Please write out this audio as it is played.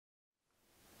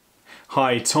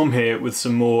Hi, Tom here with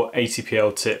some more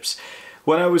ATPL tips.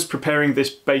 When I was preparing this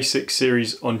basic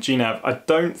series on GNav, I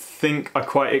don't think I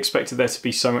quite expected there to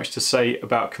be so much to say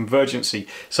about convergency.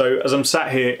 So as I'm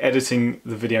sat here editing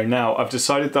the video now, I've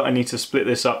decided that I need to split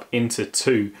this up into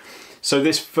two. So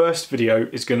this first video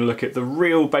is going to look at the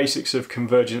real basics of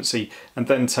convergency and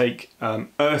then take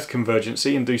Earth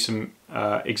convergency and do some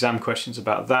exam questions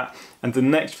about that. And the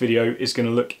next video is going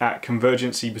to look at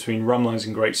convergency between rhumb lines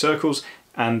and great circles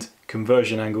and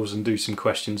conversion angles and do some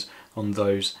questions on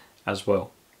those as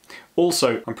well.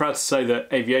 Also, I'm proud to say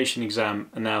that Aviation Exam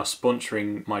are now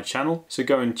sponsoring my channel, so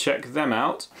go and check them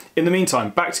out. In the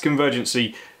meantime, back to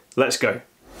convergency, let's go.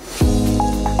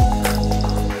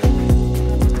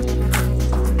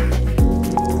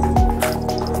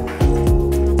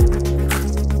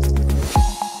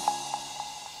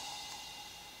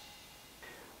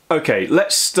 Okay,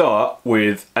 let's start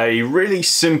with a really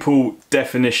simple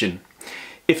definition.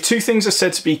 If two things are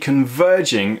said to be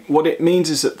converging, what it means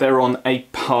is that they're on a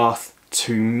path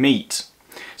to meet.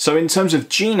 So in terms of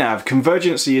GNav,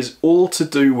 convergency is all to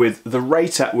do with the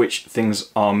rate at which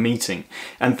things are meeting.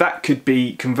 And that could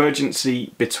be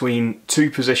convergency between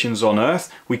two positions on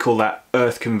Earth. We call that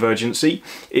Earth convergency.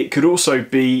 It could also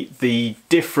be the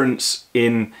difference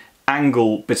in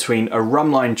angle between a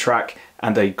rhumb line track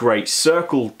and a great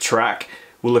circle track.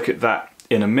 We'll look at that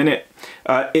in a minute.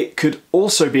 It could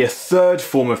also be a third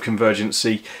form of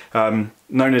convergency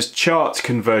known as chart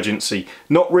convergency.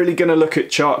 Not really going to look at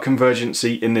chart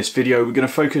convergency in this video. We're going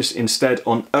to focus instead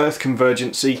on Earth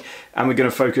convergency, and we're going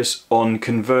to focus on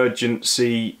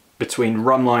convergency between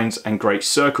rhumb lines and great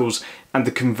circles and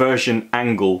the conversion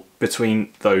angle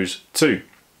between those two.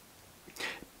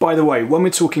 By the way, when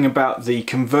we're talking about the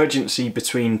convergency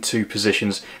between two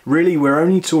positions, really we're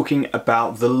only talking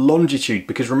about the longitude,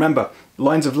 because remember,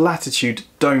 lines of latitude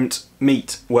don't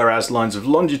meet, whereas lines of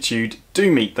longitude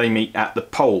do meet. They meet at the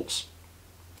poles.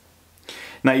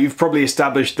 Now you've probably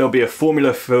established there'll be a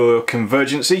formula for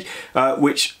convergency,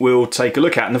 which we'll take a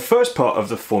look at. And the first part of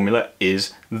the formula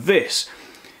is this.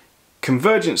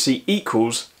 Convergency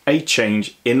equals a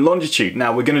change in longitude.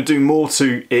 Now we're going to do more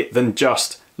to it than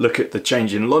just look at the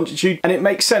change in longitude, and it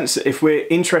makes sense that if we're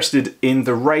interested in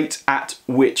the rate at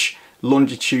which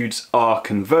longitudes are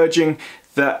converging,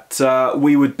 that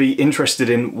we would be interested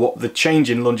in what the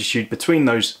change in longitude between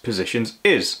those positions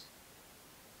is.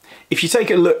 If you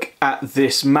take a look at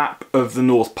this map of the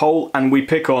North Pole and we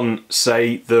pick on,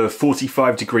 say, the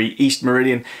 45-degree east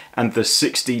meridian and the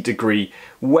 60-degree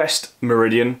west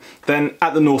meridian, then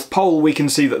at the North Pole we can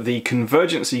see that the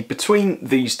convergency between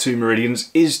these two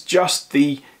meridians is just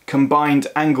the combined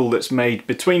angle that's made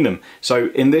between them. So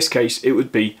in this case it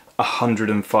would be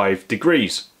 105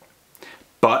 degrees.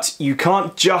 But you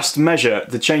can't just measure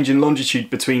the change in longitude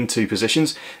between two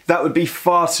positions. That would be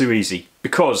far too easy,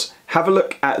 because have a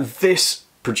look at this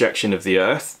projection of the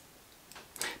Earth.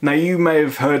 Now you may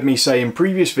have heard me say in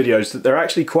previous videos that there are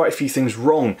actually quite a few things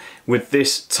wrong with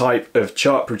this type of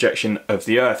chart projection of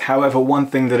the Earth. However, one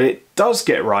thing that it does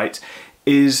get right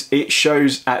is it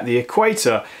shows at the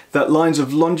equator that lines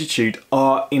of longitude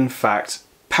are in fact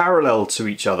parallel to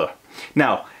each other.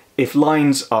 Now, if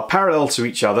lines are parallel to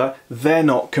each other, they're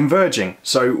not converging.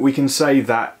 So we can say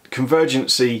that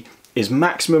convergency is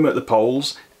maximum at the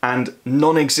poles and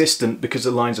non-existent because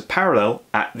the lines are parallel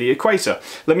at the equator.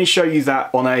 Let me show you that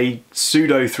on a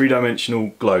pseudo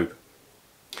three-dimensional globe.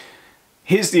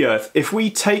 Here's the Earth. If we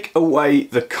take away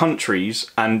the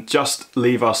countries and just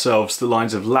leave ourselves the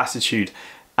lines of latitude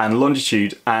and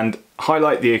longitude and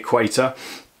highlight the equator,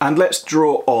 and let's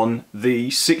draw on the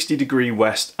 60-degree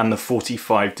west and the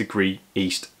 45-degree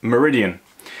east meridian.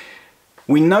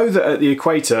 We know that at the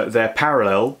equator they're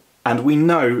parallel, and we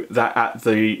know that at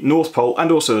the North Pole and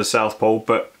also the South Pole,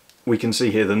 but we can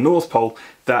see here the North Pole,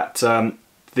 that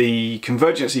the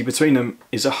convergency between them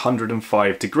is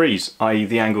 105 degrees, i.e.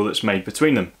 the angle that's made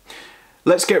between them.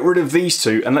 Let's get rid of these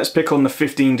two and let's pick on the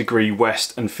 15-degree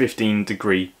west and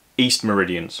 15-degree east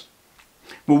meridians.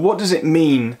 Well, what does it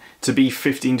mean to be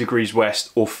 15 degrees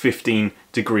west or 15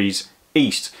 degrees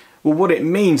east? Well, what it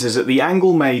means is that the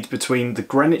angle made between the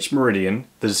Greenwich meridian,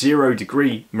 the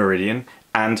 0-degree meridian,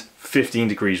 and 15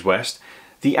 degrees west,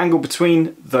 the angle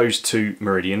between those two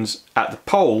meridians at the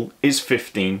pole is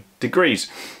 15 degrees.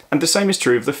 And the same is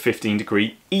true of the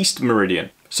 15-degree east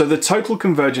meridian. So the total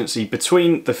convergency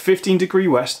between the 15-degree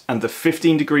west and the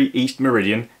 15-degree east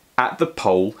meridian at the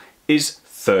pole is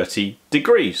 30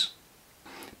 degrees.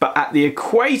 But at the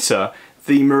equator,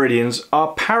 the meridians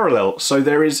are parallel, so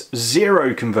there is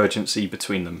zero convergency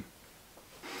between them.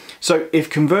 So if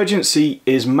convergency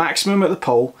is maximum at the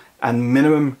pole and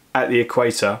minimum at the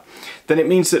equator, then it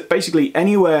means that basically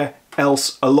anywhere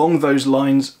else along those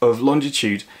lines of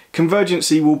longitude,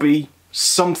 convergency will be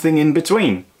something in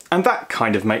between. And that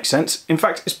kind of makes sense. In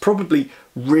fact, it's probably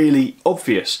really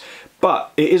obvious,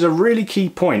 but it is a really key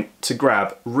point to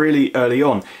grab really early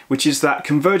on, which is that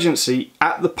convergency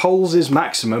at the poles is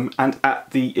maximum and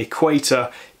at the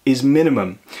equator is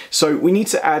minimum. So we need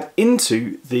to add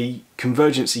into the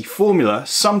convergency formula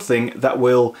something that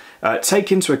will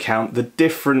take into account the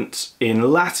difference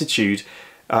in latitude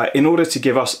in order to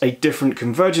give us a different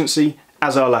convergency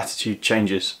as our latitude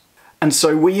changes. And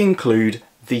so we include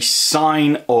the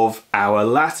sine of our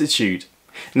latitude.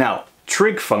 Now,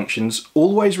 trig functions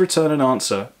always return an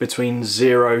answer between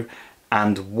 0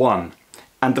 and 1.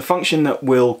 And the function that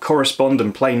will correspond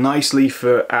and play nicely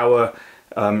for our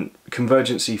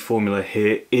convergency formula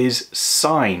here is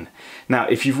sine. Now,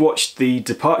 if you've watched the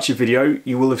departure video,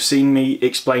 you will have seen me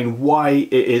explain why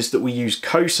it is that we use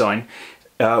cosine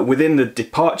within the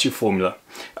departure formula.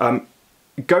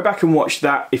 Go back and watch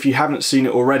that if you haven't seen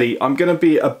it already. I'm going to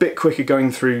be a bit quicker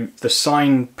going through the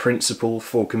sine principle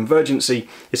for convergency.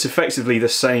 It's effectively the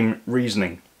same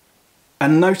reasoning.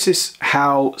 And notice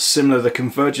how similar the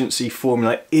convergency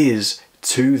formula is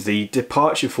to the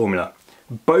departure formula.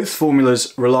 Both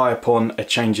formulas rely upon a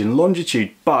change in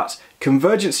longitude, but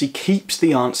convergency keeps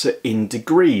the answer in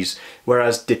degrees,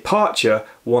 whereas departure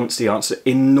wants the answer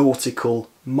in nautical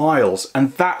miles.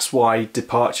 And that's why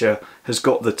departure has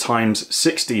got the times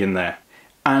 60 in there.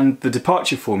 And the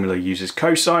departure formula uses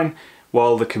cosine,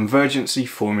 while the convergency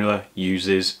formula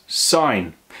uses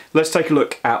sine. Let's take a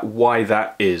look at why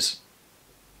that is.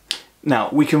 Now,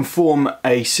 we can form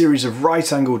a series of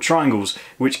right-angled triangles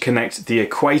which connect the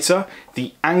equator,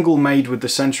 the angle made with the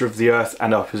centre of the Earth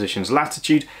and our position's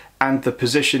latitude, and the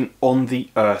position on the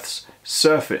Earth's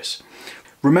surface.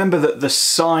 Remember that the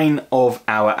sine of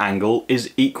our angle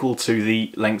is equal to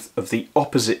the length of the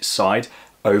opposite side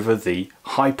over the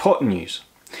hypotenuse.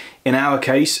 In our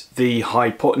case, the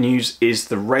hypotenuse is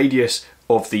the radius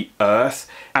of the Earth,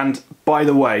 and by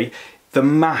the way, the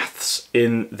maths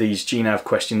in these GNav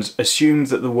questions assume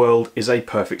that the world is a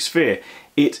perfect sphere.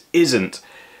 It isn't.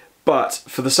 But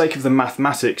for the sake of the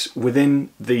mathematics within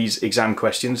these exam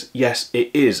questions, yes,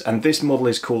 it is. And this model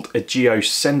is called a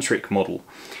geocentric model.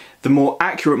 The more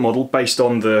accurate model, based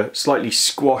on the slightly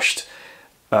squashed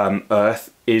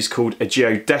Earth, is called a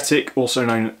geodetic, also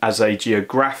known as a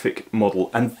geographic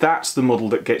model. And that's the model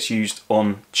that gets used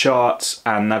on charts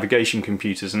and navigation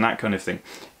computers and that kind of thing.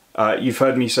 You've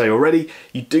heard me say already,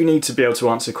 you do need to be able to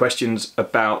answer questions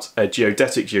about a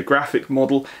geodetic geographic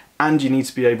model, and you need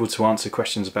to be able to answer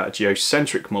questions about a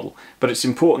geocentric model. But it's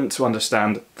important to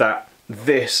understand that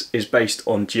this is based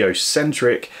on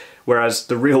geocentric, whereas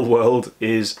the real world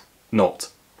is not.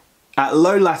 At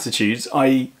low latitudes,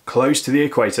 i.e. close to the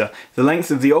equator, the length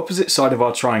of the opposite side of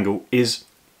our triangle is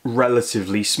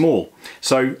relatively small.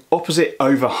 So opposite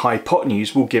over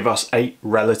hypotenuse will give us a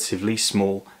relatively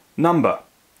small number.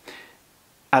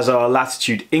 As our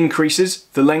latitude increases,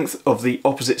 the length of the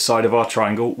opposite side of our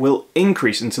triangle will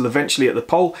increase until eventually at the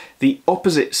pole, the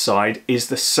opposite side is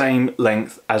the same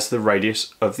length as the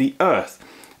radius of the Earth.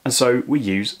 And so we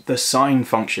use the sine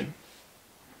function.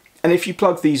 And if you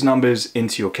plug these numbers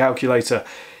into your calculator,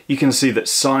 you can see that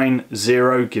sine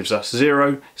 0 gives us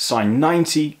 0, sine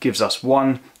 90 gives us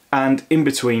 1, and in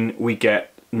between we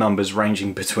get numbers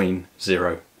ranging between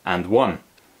 0 and 1.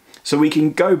 So we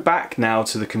can go back now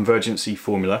to the convergency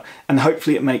formula, and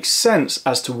hopefully it makes sense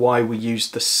as to why we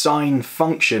use the sine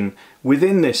function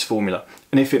within this formula.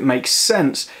 And if it makes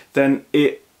sense, then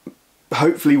it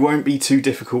hopefully won't be too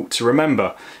difficult to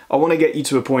remember. I want to get you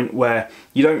to a point where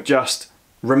you don't just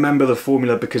remember the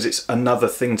formula because it's another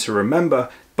thing to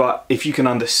remember, but if you can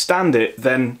understand it,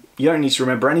 then you don't need to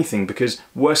remember anything, because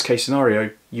worst case scenario,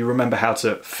 you remember how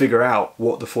to figure out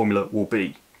what the formula will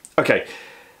be. Okay.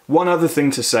 One other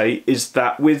thing to say is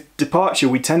that with departure,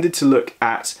 we tended to look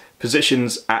at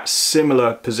positions at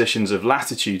similar positions of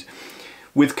latitude.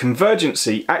 With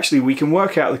convergency, actually we can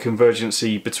work out the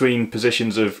convergency between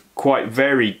positions of quite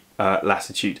varied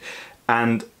latitude.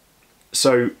 And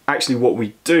so actually what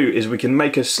we do is we can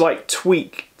make a slight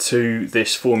tweak to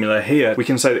this formula here. We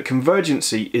can say that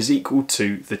convergency is equal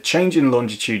to the change in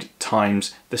longitude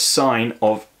times the sine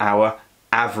of our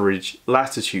average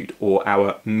latitude, or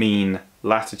our mean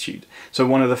latitude. So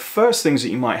one of the first things that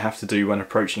you might have to do when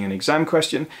approaching an exam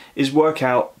question is work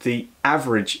out the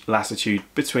average latitude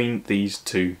between these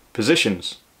two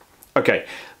positions. Okay,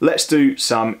 let's do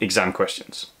some exam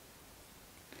questions.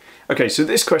 Okay, so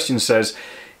this question says,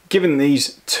 given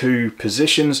these two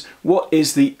positions, what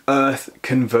is the Earth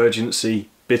convergency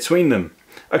between them?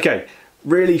 Okay,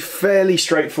 really fairly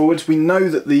straightforward. We know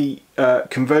that the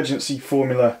convergency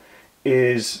formula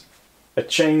is a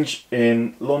change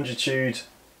in longitude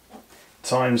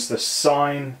times the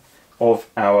sine of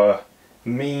our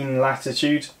mean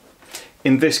latitude.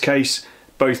 In this case,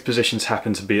 both positions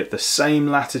happen to be at the same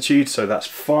latitude, so that's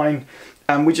fine.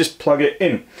 And we just plug it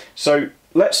in. So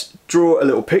let's draw a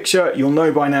little picture. You'll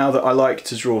know by now that I like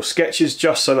to draw sketches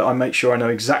just so that I make sure I know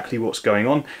exactly what's going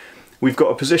on. We've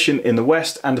got a position in the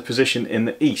west and a position in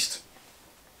the east.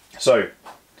 So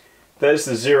there's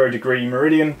the 0 degree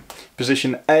meridian.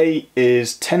 Position A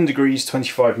is 10 degrees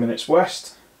 25 minutes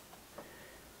west.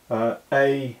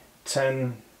 A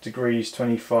 10 degrees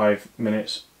 25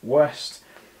 minutes west.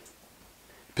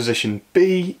 Position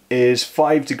B is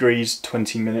 5 degrees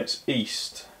 20 minutes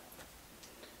east.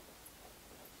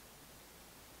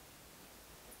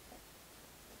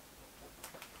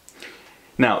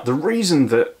 Now, the reason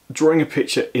that drawing a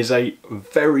picture is a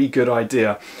very good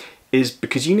idea is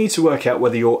because you need to work out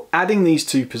whether you're adding these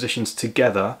two positions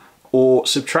together or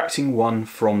subtracting one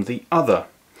from the other.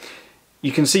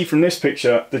 You can see from this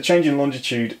picture the change in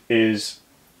longitude is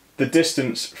the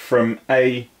distance from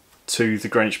A to the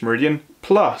Greenwich meridian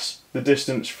plus the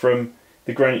distance from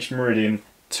the Greenwich meridian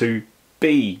to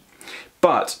B.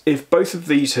 But if both of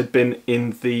these had been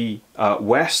in the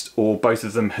west or both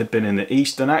of them had been in the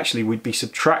east, then actually we'd be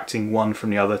subtracting one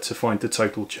from the other to find the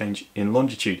total change in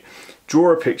longitude.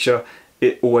 Draw a picture,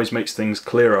 it always makes things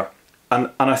clearer.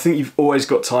 And I think you've always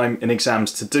got time in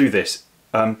exams to do this.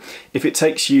 If it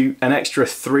takes you an extra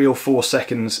 3 or 4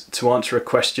 seconds to answer a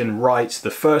question right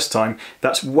the first time,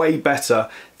 that's way better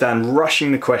than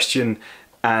rushing the question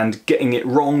and getting it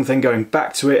wrong, then going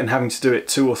back to it and having to do it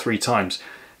 2 or 3 times.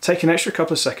 Take an extra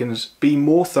couple of seconds, be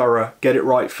more thorough, get it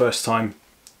right first time,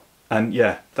 and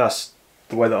yeah, that's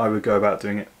the way that I would go about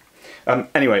doing it.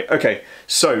 Anyway, okay,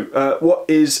 so what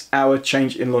is our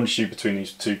change in longitude between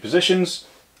these two positions?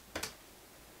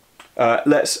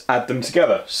 Let's add them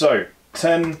together. So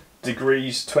 10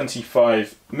 degrees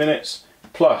 25 minutes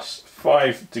plus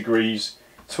 5 degrees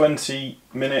 20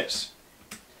 minutes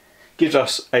gives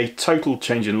us a total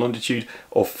change in longitude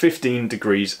of 15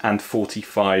 degrees and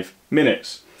 45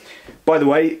 minutes. By the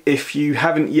way, if you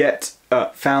haven't yet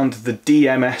found the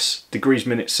DMS, degrees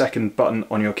minutes second button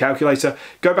on your calculator,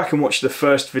 go back and watch the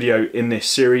first video in this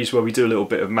series where we do a little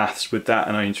bit of maths with that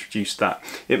and I introduced that.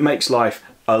 It makes life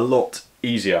a lot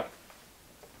easier.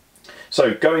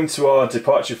 So going to our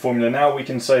departure formula now, we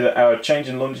can say that our change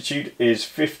in longitude is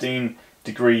 15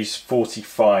 degrees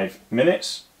 45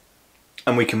 minutes.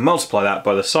 And we can multiply that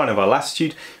by the sine of our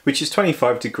latitude, which is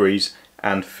 25 degrees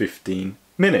and 15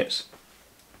 minutes.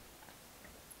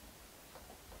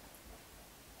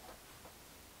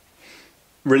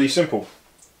 Really simple.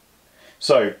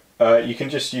 So you can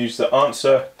just use the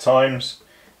answer times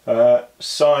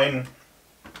sine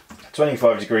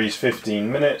 25 degrees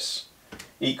 15 minutes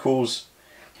equals.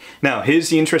 Now here's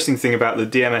the interesting thing about the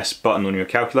DMS button on your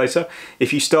calculator.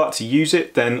 If you start to use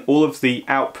it, then all of the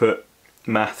output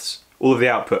maths, all of the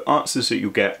output answers that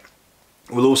you'll get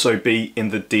will also be in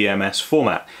the DMS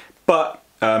format. But,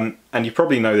 and you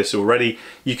probably know this already,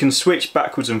 you can switch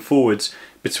backwards and forwards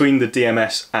between the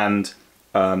DMS and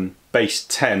base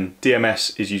 10.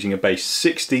 DMS is using a base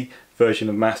 60 version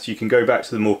of maths. You can go back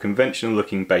to the more conventional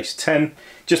looking base 10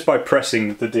 just by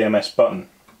pressing the DMS button.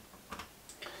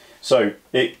 So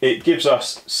it gives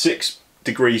us 6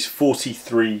 degrees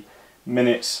 43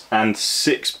 minutes and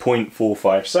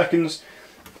 6.45 seconds.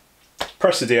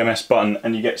 Press the DMS button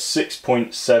and you get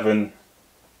 6.71855,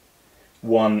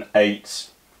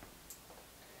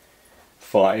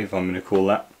 I'm going to call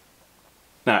that.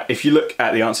 Now, if you look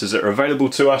at the answers that are available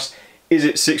to us, is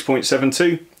it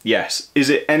 6.72? Yes. Is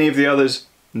it any of the others?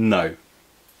 No.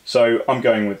 So I'm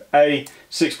going with A,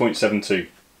 6.72.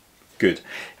 Good.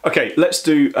 Okay, let's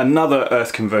do another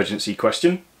Earth convergency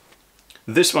question.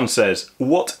 This one says,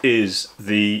 what is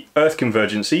the Earth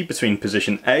convergency between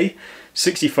position A,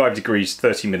 65 degrees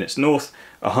 30 minutes north,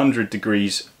 100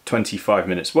 degrees 25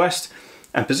 minutes west,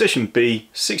 and position B,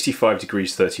 65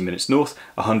 degrees 30 minutes north,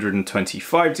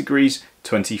 125 degrees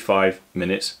 25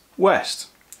 minutes west?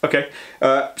 Okay,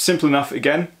 simple enough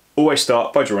again. Always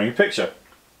start by drawing a picture.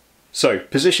 So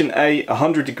position A,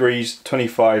 100 degrees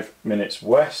 25 minutes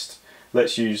west.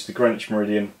 Let's use the Greenwich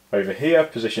meridian over here.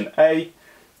 Position A,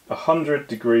 100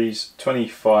 degrees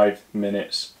 25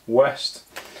 minutes west.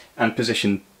 And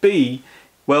position B,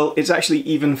 well, it's actually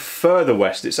even further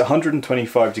west. It's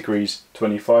 125 degrees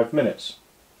 25 minutes.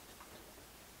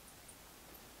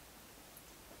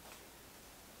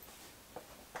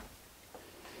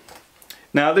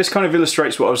 Now this kind of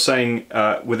illustrates what I was saying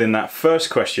within that first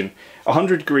question.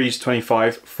 100 degrees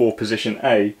 25 for position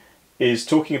A is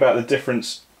talking about the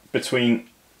difference between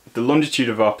the longitude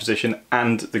of our position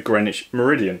and the Greenwich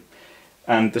meridian.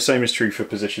 And the same is true for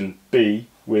position B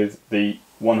with the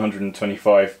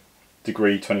 125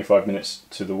 degree 25 minutes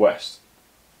to the west.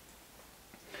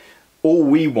 All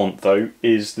we want though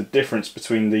is the difference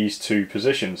between these two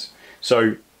positions.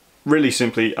 So really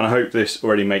simply, and I hope this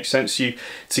already makes sense to you,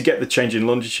 to get the change in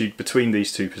longitude between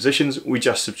these two positions, we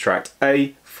just subtract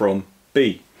A from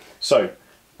B. So,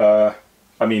 I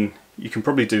mean, you can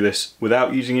probably do this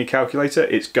without using a calculator.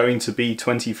 It's going to be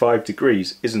 25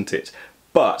 degrees, isn't it?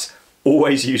 But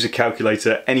always use a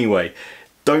calculator anyway.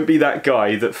 Don't be that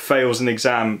guy that fails an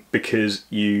exam because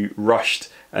you rushed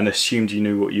and assumed you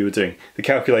knew what you were doing. The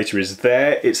calculator is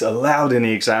there, it's allowed in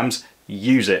the exams,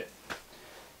 use it.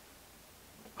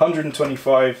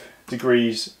 125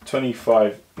 degrees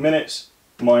 25 minutes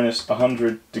minus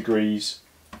 100 degrees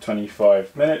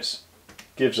 25 minutes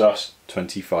gives us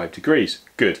 25 degrees.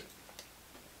 Good.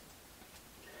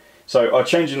 So our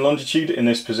change in longitude in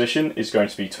this position is going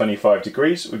to be 25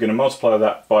 degrees. We're going to multiply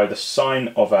that by the sine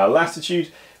of our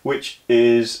latitude, which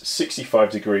is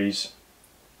 65 degrees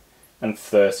and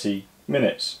 30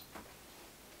 minutes.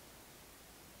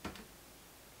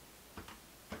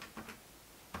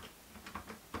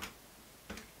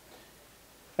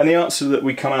 And the answer that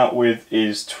we come out with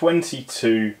is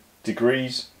 22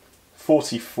 degrees,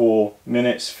 44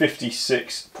 minutes,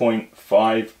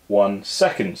 56.51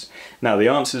 seconds. Now the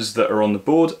answers that are on the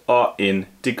board are in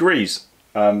degrees.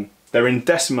 They're in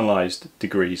decimalised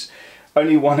degrees.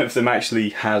 Only one of them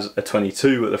actually has a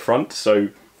 22 at the front, so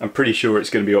I'm pretty sure it's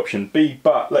going to be option B,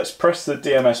 but let's press the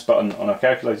DMS button on our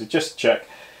calculator just to check.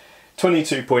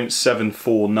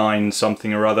 22.749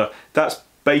 something or other. That's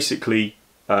basically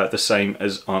the same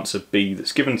as answer B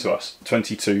that's given to us,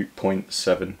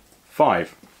 22.75.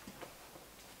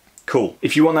 Cool.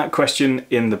 If you want that question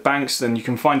in the banks, then you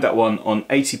can find that one on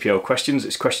ATPL questions.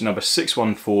 It's question number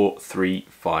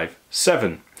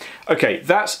 614357. Okay,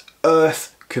 that's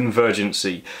Earth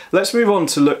convergency. Let's move on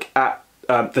to look at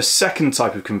the second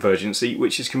type of convergency,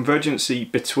 which is convergency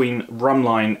between rhumb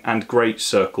line and great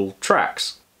circle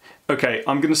tracks. Okay,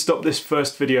 I'm going to stop this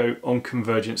first video on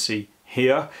convergency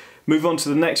here. Move on to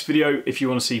the next video if you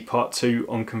want to see part 2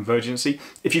 on convergency.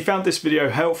 If you found this video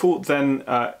helpful, then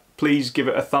please give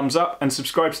it a thumbs up and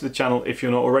subscribe to the channel if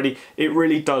you're not already. It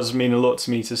really does mean a lot to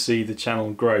me to see the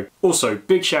channel grow. Also,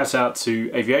 big shout out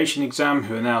to Aviation Exam,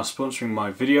 who are now sponsoring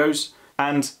my videos,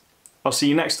 and I'll see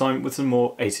you next time with some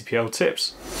more ATPL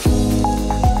tips.